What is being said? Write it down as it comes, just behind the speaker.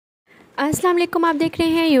अस्सलाम वालेकुम, आप देख रहे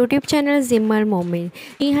हैं यूट्यूब चैनल जिमलमोमिन।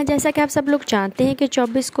 यहाँ जैसा कि आप सब लोग जानते हैं कि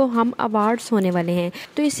 24 को हम अवार्ड्स होने वाले हैं,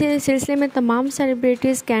 तो इस सिलसिले में तमाम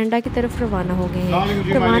सेलिब्रिटीज़ कनाडा की तरफ रवाना हो गए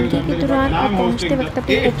हैं। रवानगी के दौरान और पहुँचते वक्त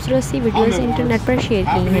अपनी खूबसूरत सी वीडियोज़ इंटरनेट पर शेयर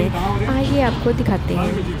की हैं। आइए आपको दिखाते हैं।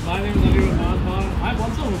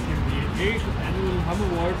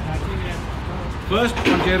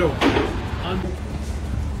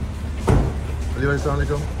 अली भाई अस्सलाम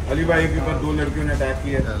वालेकुम। अली भाई के ऊपर 2 लड़कियों ने अटैक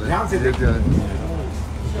किया। ध्यान से देखिए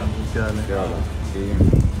क्या हाल है?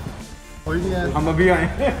 कोई नहीं है, हम अभी आए।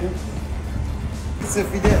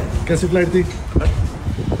 कैसी फ्लाइट थी?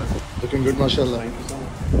 लुकिंग गुड माशाल्लाह।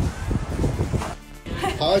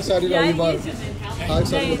 How excited are you about? How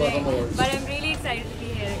excited about the awards? But I'm really excited to be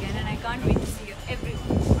here again, and I can't wait to see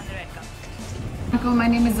everyone on the red carpet. My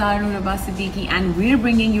name is Zara Abbas Siddiqui and we're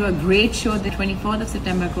bringing you a great show the 24th of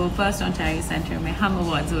September को First Ontario Centre में हम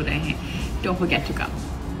awards हो रहे हैं. Don't forget to come.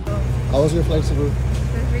 How was your flight, Sabu? It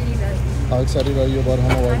was really well. How excited are you about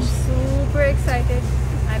Hum I'm Awards? super excited.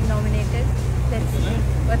 I'm nominated. Let's see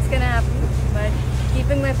what's gonna happen. But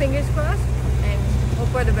keeping my fingers crossed and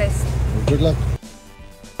hope for the best. Good luck.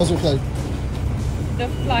 How was your flight? The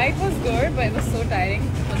flight was good, but it was so tiring.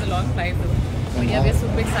 It was a long flight though. But yeah, we're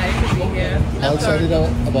super excited to be here. How excited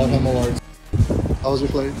about Hum Awards? How was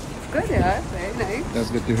your flight? Good, yeah, very nice.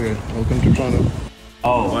 That's good to hear. Welcome to Toronto.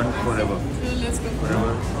 Oh, one forever. Let's go.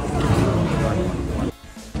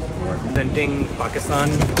 Representing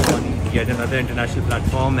Pakistan on yet another international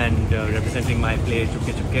platform and representing my play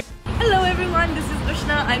Chupke Chupke. Hello everyone, this is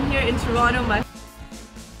Ushna. I'm here in Toronto. My